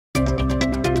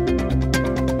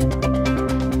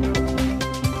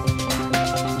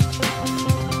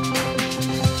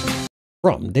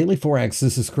From DailyForex,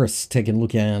 this is Chris taking a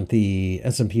look at the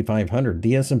S&P 500.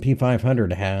 The S&P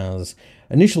 500 has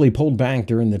initially pulled back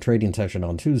during the trading session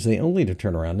on Tuesday, only to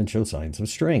turn around and show signs of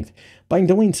strength. By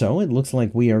doing so, it looks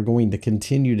like we are going to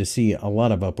continue to see a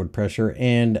lot of upward pressure,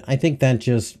 and I think that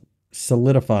just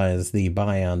solidifies the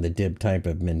buy on the dip type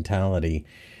of mentality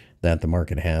that the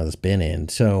market has been in.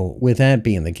 So with that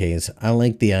being the case, I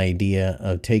like the idea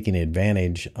of taking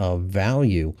advantage of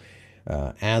value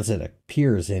as it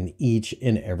appears in each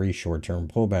and every short-term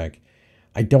pullback.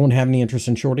 I don't have any interest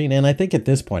in shorting, and I think at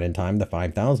this point in time, the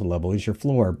 5,000 level is your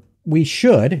floor. We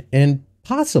should, and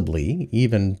possibly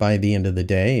even by the end of the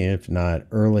day, if not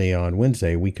early on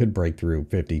Wednesday, we could break through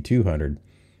 5,200.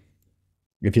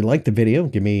 If you like the video,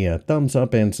 give me a thumbs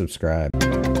up and subscribe.